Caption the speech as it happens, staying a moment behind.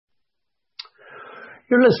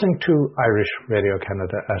You're listening to Irish Radio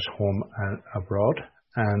Canada at home and abroad,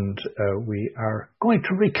 and we are going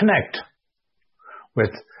to reconnect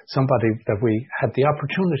with somebody that we had the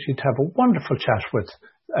opportunity to have a wonderful chat with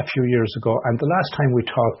a few years ago. And the last time we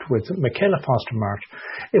talked with Michaela Foster Marsh,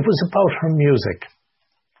 it was about her music.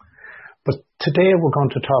 But today we're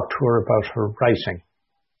going to talk to her about her writing.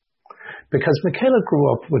 Because Michaela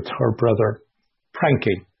grew up with her brother,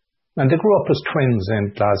 Frankie. And they grew up as twins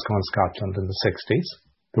in Glasgow in Scotland in the 60s.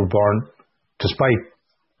 They were born, despite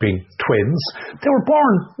being twins, they were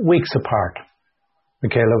born weeks apart.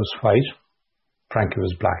 Michaela was white, Frankie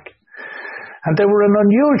was black. And they were an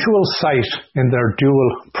unusual sight in their dual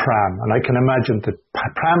pram. And I can imagine the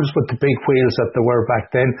prams with the big wheels that they were back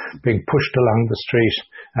then being pushed along the street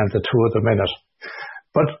and the two of them in it.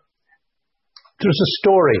 But there's a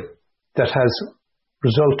story that has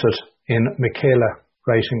resulted in Michaela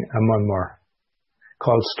writing a memoir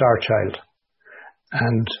called Starchild.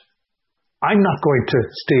 And I'm not going to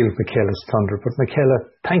steal Michaela's thunder, but Michaela,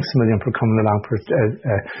 thanks a million for coming along for a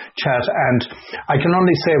chat. And I can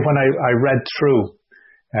only say when I read through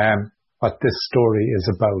what this story is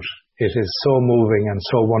about, it is so moving and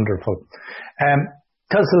so wonderful.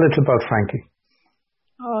 Tell us a little about Frankie.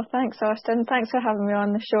 Oh, thanks, Austin. Thanks for having me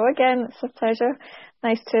on the show again. It's a pleasure.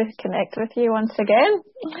 Nice to connect with you once again.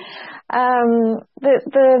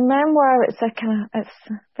 The memoir, it's a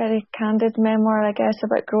very candid memoir, I guess,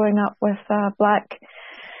 about growing up with a black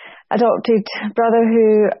adopted brother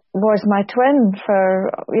who was my twin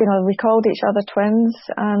we called each other twins,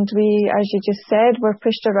 and we, as you just said, were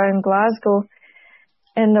pushed around Glasgow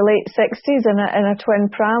in the late 60s in a twin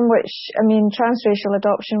pram, which, I mean, transracial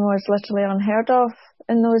adoption was literally unheard of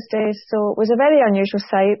in those days. So it was a very unusual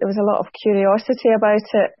sight. There was a lot of curiosity about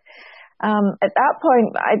it. At that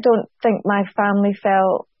point, I don't think my family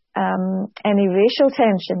felt any racial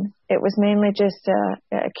tension. It was mainly just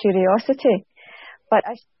a curiosity. But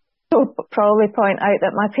I should probably point out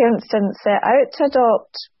that my parents didn't set out to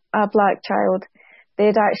adopt a black child.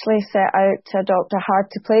 They'd actually set out to adopt a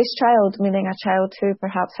hard-to-place child, meaning a child who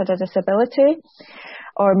perhaps had a disability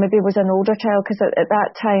or maybe was an older child, because at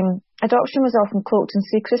that time, adoption was often cloaked in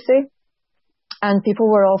secrecy and people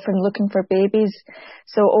were often looking for babies.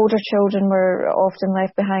 So older children were often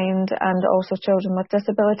left behind, and also children with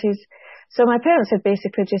disabilities. So my parents had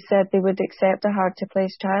basically just said they would accept a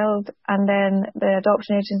hard-to-place child. And then the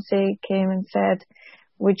adoption agency came and said,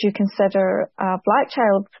 would you consider a black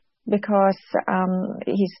child? Because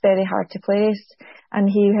he's very hard to place, and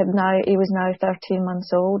he was now 13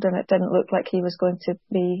 months old, and it didn't look like he was going to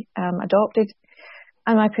be adopted.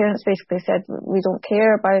 And my parents basically said, we don't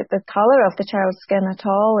care about the colour of the child's skin at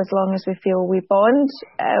all, as long as we feel we bond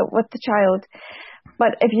with the child.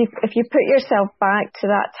 But if you put yourself back to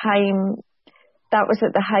that time, that was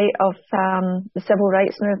at the height of the civil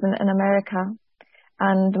rights movement in America.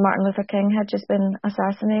 And Martin Luther King had just been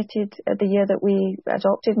assassinated the year that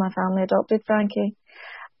my family adopted Frankie.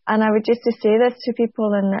 And I would just to say this to people,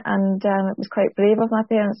 and it was quite brave of my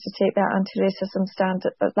parents to take that anti-racism stand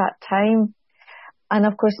at that time. And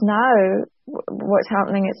of course now, what's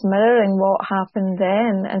happening, it's mirroring what happened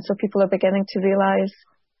then. And so people are beginning to realise,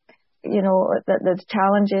 that the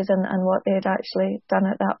challenges and what they had actually done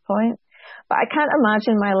at that point. But I can't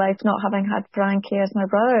imagine my life not having had Frankie as my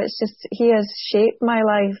brother. It's just, he has shaped my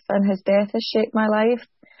life, and his death has shaped my life.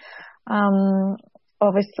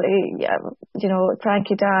 Obviously,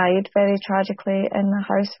 Frankie died very tragically in a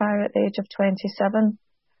house fire at the age of 27.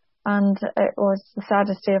 And it was the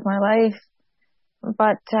saddest day of my life.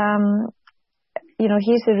 But,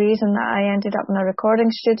 he's the reason that I ended up in a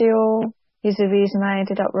recording studio. He's the reason I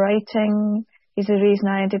ended up writing. He's the reason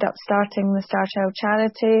I ended up starting the Starchild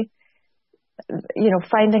charity.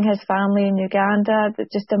 Finding his family in Uganda,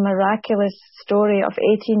 just a miraculous story of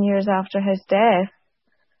 18 years after his death,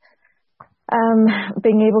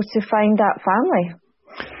 being able to find that family.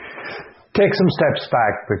 Take some steps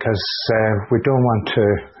back, because we don't want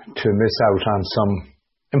to miss out on some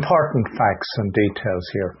important facts and details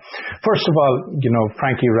here. First of all,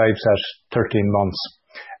 Frankie arrives at 13 months,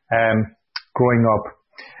 growing up,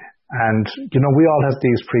 and, we all have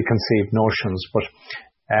these preconceived notions, but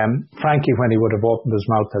Frankie, when he would have opened his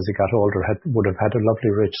mouth as he got older, would have had a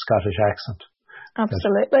lovely, rich Scottish accent.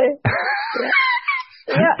 Absolutely.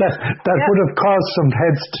 Yeah. That would have caused some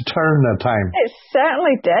heads to turn at times. It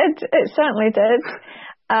certainly did.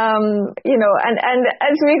 And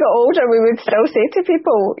as we got older, we would still say to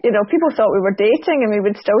people, people thought we were dating, and we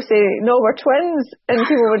would still say, no, we're twins. And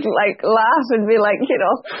people would laugh and be like,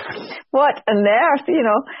 what on earth,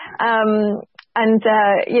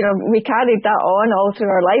 we carried that on all through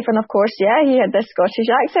our life. And of course, he had this Scottish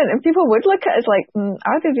accent, and people would look at us like,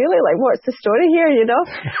 are they really? Like, what's the story here,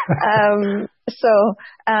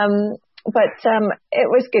 But it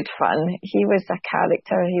was good fun. He was a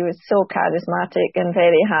character. He was so charismatic and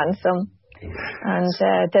very handsome, and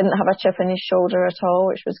didn't have a chip on his shoulder at all,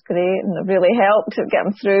 which was great, and it really helped to get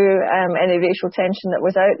him through any racial tension that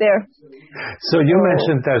was out there. So you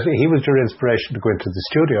mentioned that he was your inspiration to go into the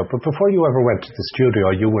studio, but before you ever went to the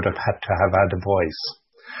studio, you would have had to have had a voice.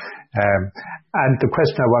 And the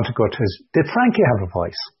question I want to go to is, did Frankie have a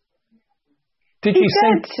voice? Did you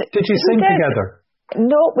sing together?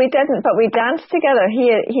 No, we didn't, but we danced together.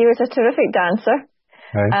 He was a terrific dancer.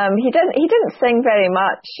 Right. He didn't sing very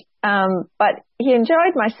much, but he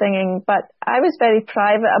enjoyed my singing. But I was very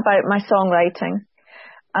private about my songwriting,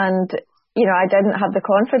 and I didn't have the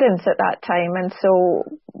confidence at that time. And so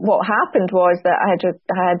what happened was that I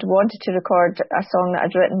had wanted to record a song that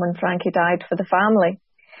I'd written when Frankie died for the family,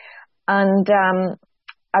 and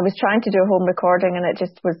I was trying to do a home recording, and it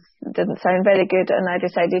just didn't sound very good. And I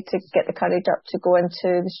decided to get the courage up to go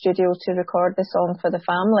into the studio to record the song for the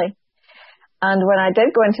family. And when I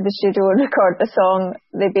did go into the studio and record the song,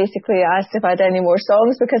 they basically asked if I had any more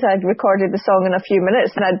songs, because I'd recorded the song in a few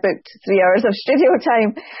minutes and I'd booked 3 hours of studio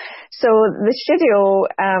time. So the studio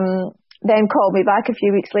then called me back a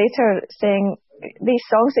few weeks later saying, these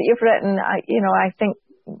songs that you've written, I think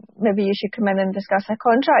maybe you should come in and discuss a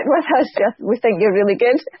contract with us. We think you're really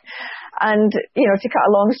good. And, to cut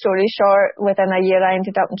a long story short, within a year I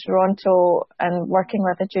ended up in Toronto and working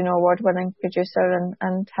with a Juno Award-winning producer,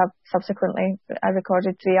 and have subsequently, I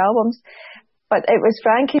recorded 3 albums. But it was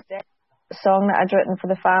Frankie's song that I'd written for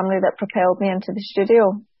the family that propelled me into the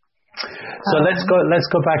studio. So let's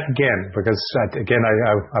go back again, because again,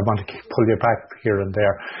 I want to pull you back here and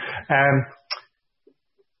there.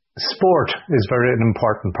 Sport is an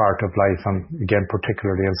important part of life, and again,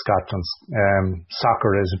 particularly in Scotland.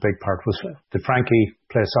 Soccer is a big part. Did Frankie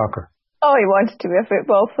play soccer? Oh, he wanted to be a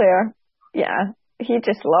football player. Yeah, he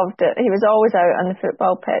just loved it. He was always out on the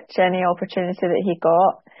football pitch, any opportunity that he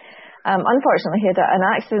got. Unfortunately, he had an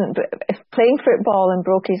accident playing football and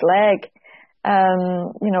broke his leg,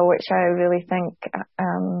 which I really think,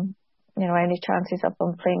 any chances of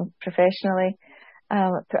him playing professionally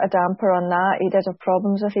put a damper on that. He did have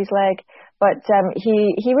problems with his leg, but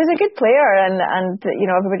he was a good player, and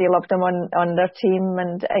everybody loved him on their team,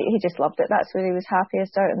 and he just loved it. That's where he was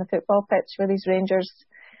happiest, out on the football pitch with his Rangers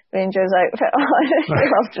outfit on. He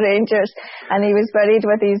loved Rangers, and he was buried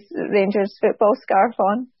with his Rangers football scarf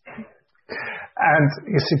on. And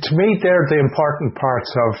you see, to me, they're the important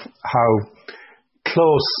parts of how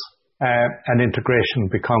close an integration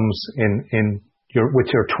becomes with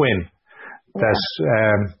your twin. That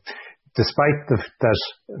despite that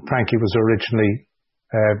Frankie was originally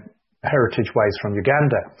heritage-wise from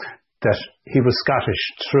Uganda, that he was Scottish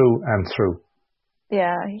through and through.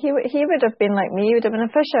 Yeah, he would have been like me. He would have been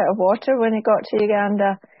a fish out of water when he got to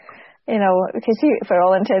Uganda, because he, for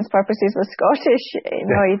all intents and purposes, was Scottish.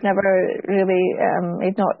 He'd never really,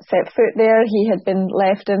 he'd not set foot there. He had been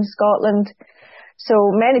left in Scotland. So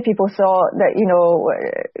many people thought that,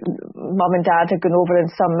 Mum and Dad had gone over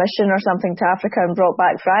in some mission or something to Africa and brought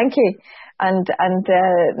back Frankie. And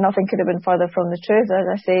nothing could have been further from the truth. As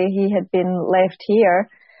I say, he had been left here.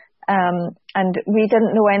 And we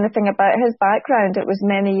didn't know anything about his background. It was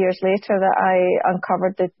many years later that I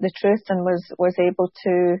uncovered the truth and was able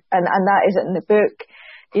to, and that is in the book,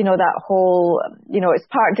 that whole,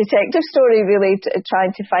 it's part detective story really,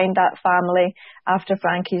 trying to find that family after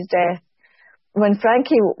Frankie's death. When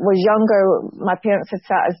Frankie was younger, my parents had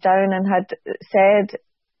sat us down and had said,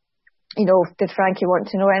 did Frankie want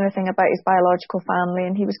to know anything about his biological family?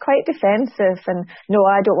 And he was quite defensive, and no,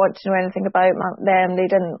 I don't want to know anything about them. They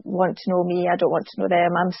didn't want to know me. I don't want to know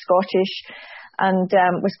them. I'm Scottish, and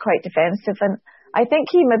was quite defensive. And I think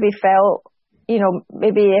he maybe felt,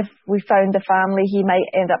 maybe if we found the family, he might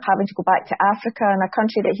end up having to go back to Africa, in a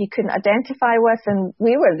country that he couldn't identify with, and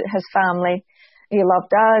we were his family. He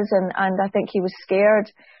loved us, and I think he was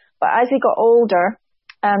scared. But as he got older,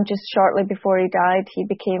 just shortly before he died, he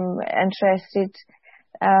became interested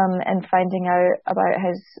in finding out about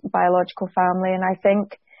his biological family. And I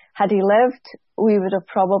think had he lived, we would have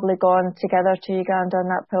probably gone together to Uganda on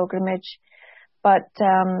that pilgrimage. But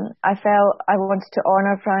I felt I wanted to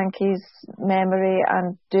honour Frankie's memory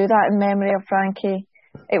and do that in memory of Frankie.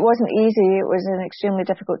 It wasn't easy. It was an extremely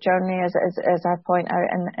difficult journey, as I point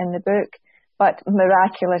out in the book. But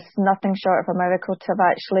miraculous, nothing short of a miracle, to have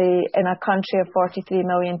actually, in a country of 43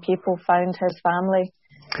 million people, found his family.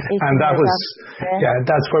 And that was,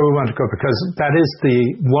 that's where we want to go, because that is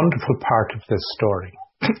the wonderful part of this story,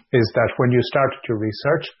 is that when you started your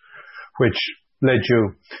research, which led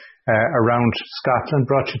you around Scotland,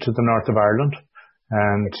 brought you to the north of Ireland.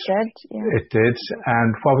 And it did, yeah. It did.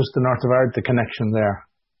 And what was the north of Ireland, the connection there?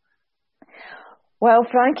 Well,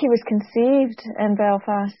 Frankie was conceived in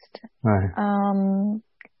Belfast. Right.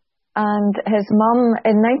 And his mum,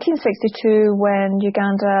 in 1962, when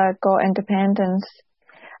Uganda got independence,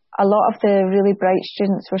 a lot of the really bright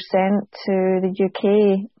students were sent to the UK,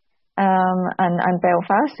 and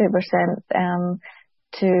Belfast. They were sent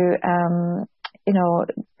to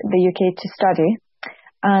the UK to study,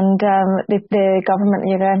 and the government,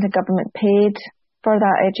 the Uganda government, paid for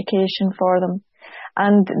that education for them.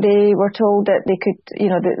 And they were told that they could,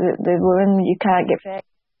 the women, you can't get pregnant,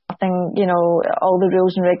 nothing, all the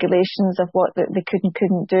rules and regulations of what they could and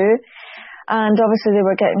couldn't do. And obviously they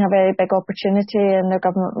were getting a very big opportunity and their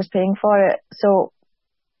government was paying for it. So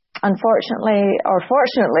unfortunately, or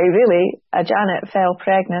fortunately really, Janet fell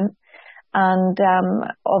pregnant and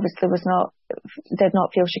obviously did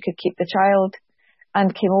not feel she could keep the child,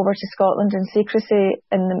 and came over to Scotland in secrecy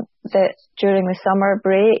during the summer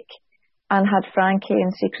break, and had Frankie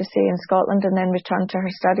in secrecy in Scotland, and then returned to her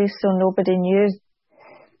studies, so nobody knew.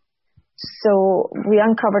 So we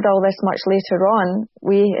uncovered all this much later on.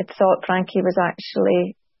 We had thought Frankie was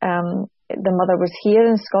actually, the mother was here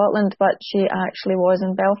in Scotland, but she actually was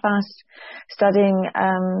in Belfast studying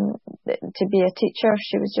to be a teacher.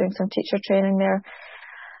 She was doing some teacher training there.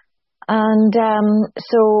 And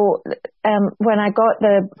when I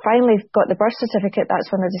finally got the birth certificate,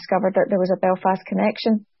 that's when I discovered that there was a Belfast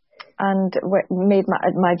connection, and made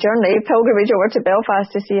my journey, pilgrimage over to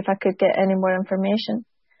Belfast to see if I could get any more information.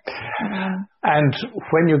 And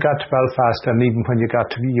when you got to Belfast, and even when you got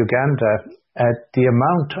to Uganda, the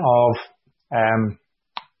amount of,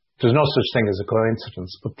 there's no such thing as a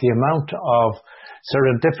coincidence, but the amount of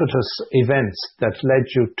serendipitous events that led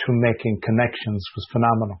you to making connections was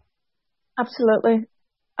phenomenal. Absolutely.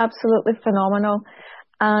 Absolutely phenomenal.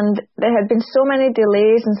 And there had been so many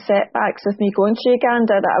delays and setbacks with me going to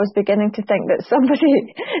Uganda that I was beginning to think that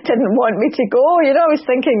somebody didn't want me to go. I was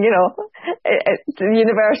thinking, the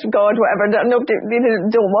universe, God, whatever, nobody, they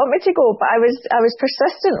don't want me to go. But I was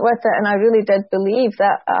persistent with it, and I really did believe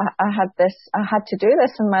that I had to do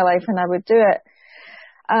this in my life, and I would do it.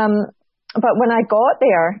 But when I got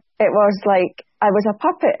there, it was like I was a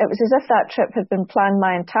puppet. It was as if that trip had been planned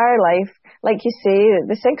my entire life. Like you say,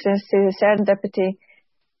 the synchronicity, the serendipity,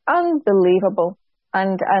 unbelievable.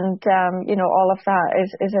 And all of that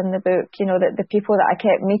is in the book. That the people that I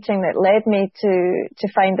kept meeting that led me to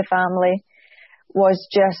find the family was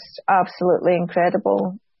just absolutely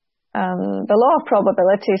incredible. The law of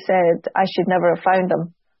probability said I should never have found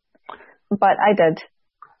them, but I did,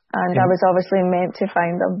 and I was obviously meant to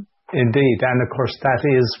find them. Indeed, and of course that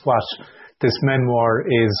is what this memoir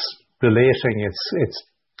is relating. It's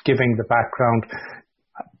giving the background,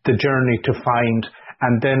 the journey to find,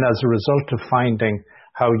 and then as a result of finding,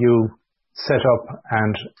 how you set up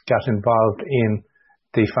and got involved in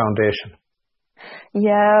the foundation.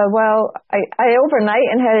 Yeah, well, I overnight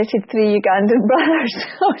inherited 3 Ugandan brothers.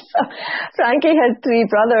 So Frankie had 3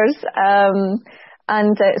 brothers,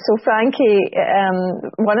 so Frankie,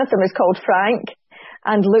 one of them is called Frank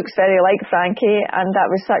and looks very like Frankie, and that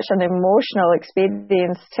was such an emotional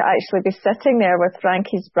experience to actually be sitting there with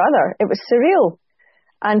Frankie's brother. It was surreal.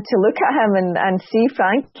 And to look at him and see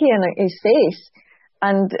Frankie in his face,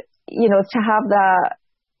 and to have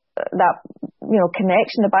that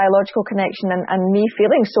connection, the biological connection, and me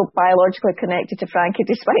feeling so biologically connected to Frankie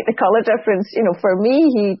despite the colour difference. For me,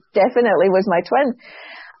 he definitely was my twin.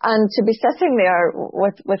 And to be sitting there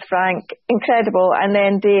with Frank, incredible. And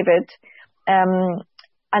then David,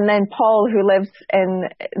 and then Paul, who lives in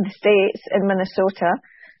the States, in Minnesota.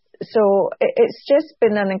 So it's just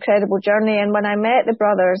been an incredible journey. And when I met the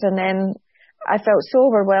brothers, and then I felt so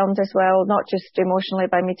overwhelmed as well, not just emotionally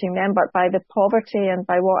by meeting them, but by the poverty and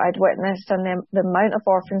by what I'd witnessed, and the amount of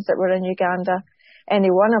orphans that were in Uganda,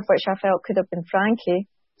 any one of which I felt could have been Frankie.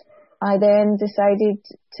 I then decided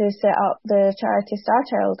to set up the charity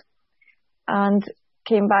Starchild, and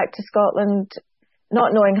came back to Scotland,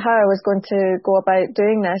 not knowing how I was going to go about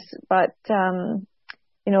doing this, but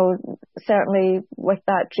certainly with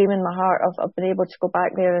that dream in my heart of being able to go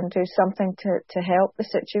back there and do something to help the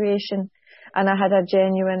situation. And I had a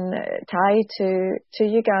genuine tie to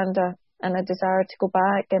Uganda, and a desire to go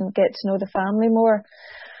back and get to know the family more.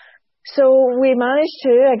 So we managed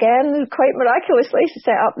to, again, quite miraculously,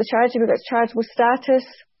 set up the charity. We got charitable status,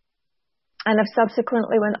 and I've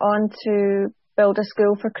subsequently went on to build a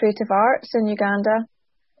school for creative arts in Uganda.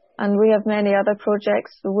 And we have many other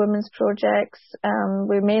projects, the women's projects.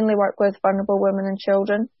 We mainly work with vulnerable women and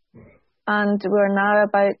children. And we're now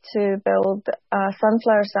about to build a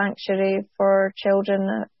sunflower sanctuary for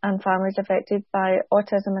children and families affected by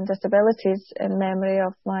autism and disabilities in memory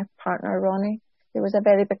of my partner, Ronnie, who was a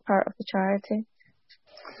very big part of the charity.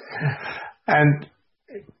 And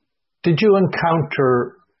did you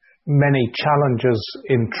encounter many challenges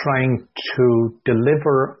in trying to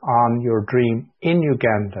deliver on your dream in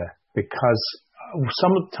Uganda? Because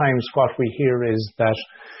sometimes what we hear is that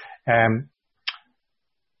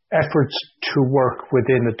efforts to work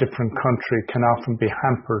within a different country can often be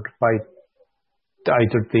hampered by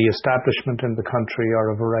either the establishment in the country or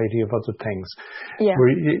a variety of other things. Yeah.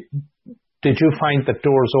 Did you find that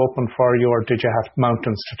doors open for you, or did you have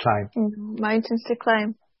mountains to climb? Mountains to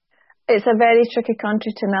climb. It's a very tricky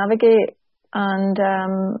country to navigate. And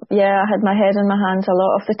I had my head in my hands a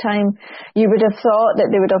lot of the time. You would have thought that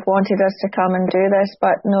they would have wanted us to come and do this,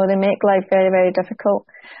 but no, they make life very, very difficult.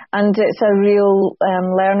 And it's a real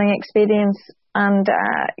learning experience. And,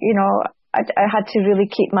 I had to really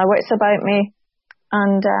keep my wits about me.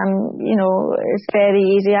 And, it's very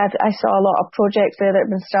easy. I saw a lot of projects there that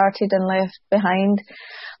had been started and left behind.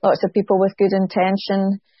 Lots of people with good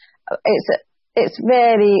intention. It's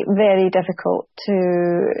very, very difficult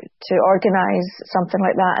to organise something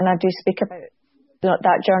like that, and I do speak about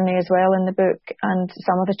that journey as well in the book, and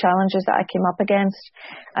some of the challenges that I came up against,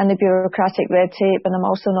 and the bureaucratic red tape, and I'm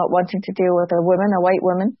also not wanting to deal with a white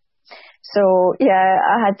woman. So yeah,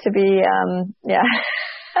 I had to be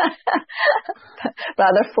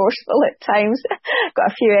rather forceful at times. Got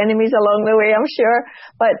a few enemies along the way, I'm sure,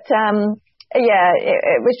 but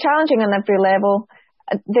it was challenging on every level.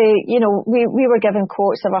 We were given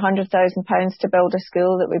quotes of £100,000 to build a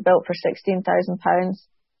school that we built for £16,000.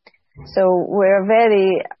 So we're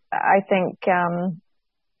very, I think,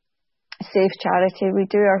 safe charity. We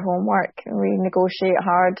do our homework and we negotiate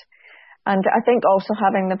hard. And I think also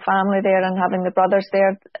having the family there and having the brothers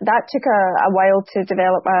there, that took a while to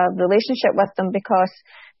develop a relationship with them, because,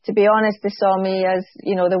 to be honest, they saw me as,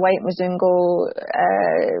 the white Mzungu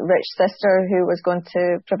rich sister who was going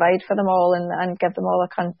to provide for them all and give them all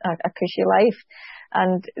a cushy life.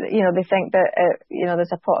 And, they think that,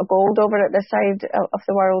 there's a pot of gold over at this side of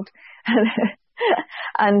the world.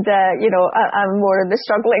 And, I'm more in the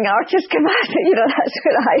struggling artist capacity, that's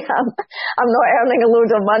where I am. I'm not earning a load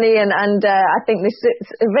of money. And I think they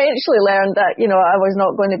eventually learned that, I was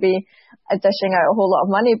not going to be dishing out a whole lot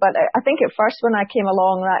of money. But I think at first when I came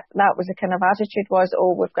along, that was the kind of attitude was,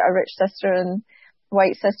 oh, we've got a rich sister and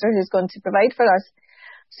white sister who's going to provide for us.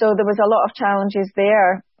 So there was a lot of challenges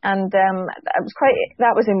there. And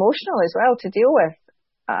that was emotional as well to deal with.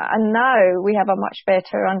 And now we have a much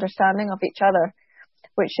better understanding of each other,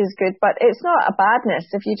 which is good. But it's not a badness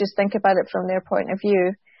if you just think about it from their point of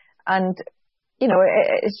view. And,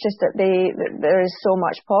 it's just that there is so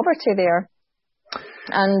much poverty there.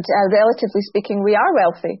 And relatively speaking, we are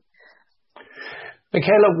wealthy.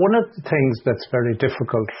 Michaela, one of the things that's very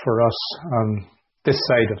difficult for us on this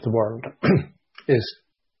side of the world is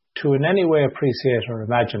to in any way appreciate or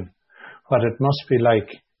imagine what it must be like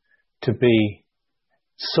to be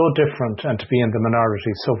so different and to be in the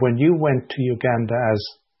minority. So when you went to Uganda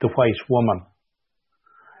as the white woman,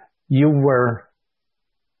 you were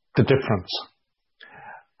the difference.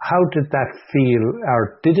 How did that feel,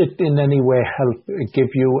 or did it in any way help give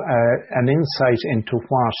you an insight into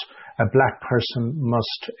what a black person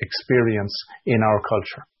must experience in our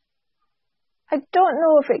culture? I don't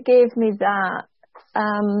know if it gave me that,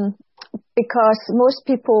 because most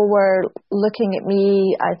people were looking at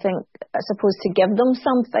me, I think, supposed to give them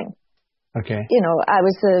something. Okay. I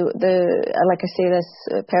was like I say, this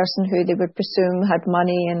person who they would presume had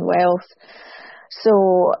money and wealth.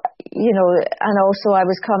 So, and also I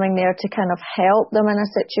was coming there to kind of help them in a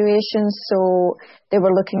situation. So they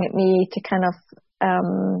were looking at me to kind of,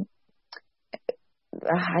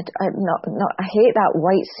 I hate that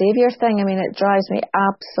white savior thing. I mean, it drives me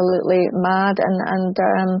absolutely mad.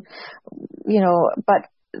 But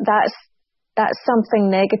that's something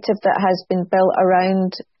negative that has been built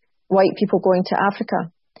around white people going to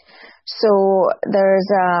Africa. So there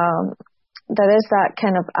is that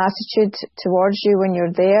kind of attitude towards you when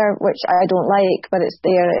you're there, which I don't like, but it's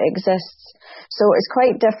there, it exists. So it's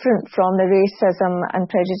quite different from the racism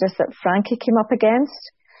and prejudice that Frankie came up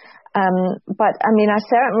against. But I mean,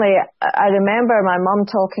 I remember my mum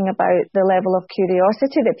talking about the level of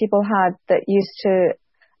curiosity that people had that used to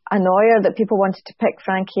annoy her, that people wanted to pick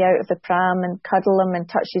Frankie out of the pram and cuddle him and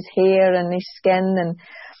touch his hair and his skin. And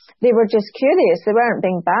they were just curious. They weren't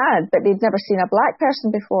being bad, but they'd never seen a black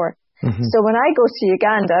person before. So when I go to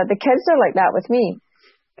Uganda, the kids are like that with me.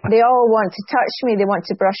 They all want to touch me. They want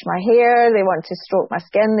to brush my hair. They want to stroke my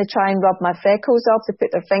skin. They try and rub my freckles off. They put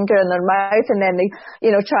their finger in their mouth and then they,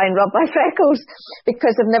 try and rub my freckles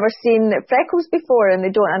because they've never seen freckles before and they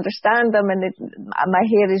don't understand them. And my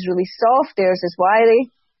hair is really soft. Theirs is wiry.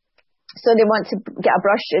 So they want to get a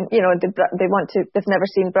brush and, they've never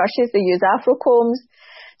seen brushes. They use Afro combs.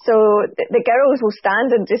 So the girls will stand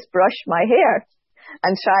and just brush my hair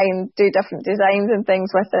and try and do different designs and things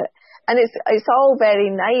with it. And it's all very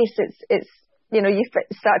nice. It's you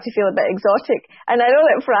start to feel a bit exotic. And I know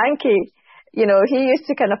that Frankie, he used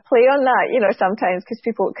to kind of play on that, sometimes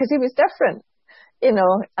because he was different. There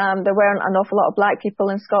weren't an awful lot of black people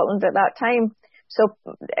in Scotland at that time. So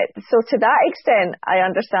to that extent, I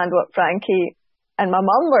understand what Frankie and my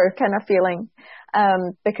mum were kind of feeling,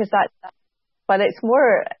 because but it's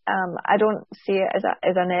more, I don't see it as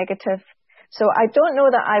a negative. So I don't know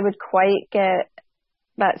that I would quite get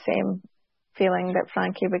that same feeling that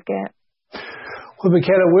Frankie would get. Well,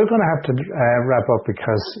 Michaela, we're going to have to wrap up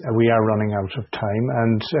because we are running out of time.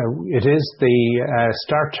 And it is the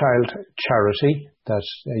Starchild charity that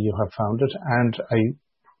you have founded. And I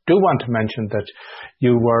do want to mention that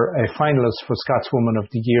you were a finalist for Scotswoman of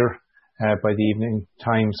the Year by the Evening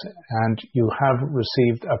Times. And you have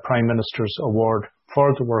received a Prime Minister's Award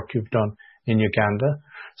for the work you've done in Uganda.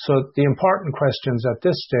 So the important questions at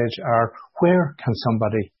this stage are, where can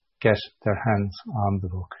somebody get their hands on the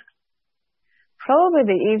book? Probably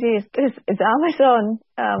the easiest is Amazon,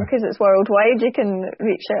 because it's worldwide. You can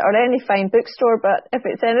reach it, or any fine bookstore. But if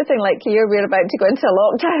it's anything like here, we're about to go into a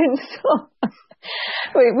lockdown, so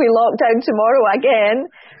we lock down tomorrow again.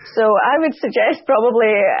 So I would suggest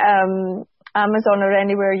probably Amazon or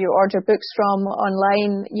anywhere you order books from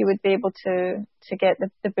online, you would be able to get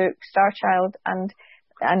the book Starchild.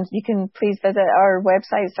 And you can please visit our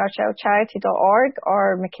website, starchildcharity.org,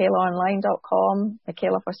 or michaelaonline.com,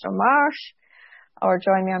 Michaela Foster Marsh, or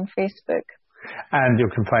join me on Facebook. And you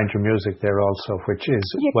can find your music there also, which is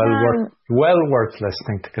well worth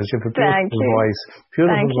listening to, because you have a beautiful voice,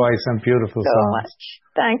 voice and beautiful songs.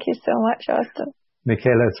 Thank you so much, Austin.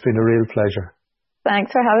 Michaela, it's been a real pleasure.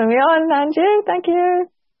 Thanks for having me on, Andrew. Thank you.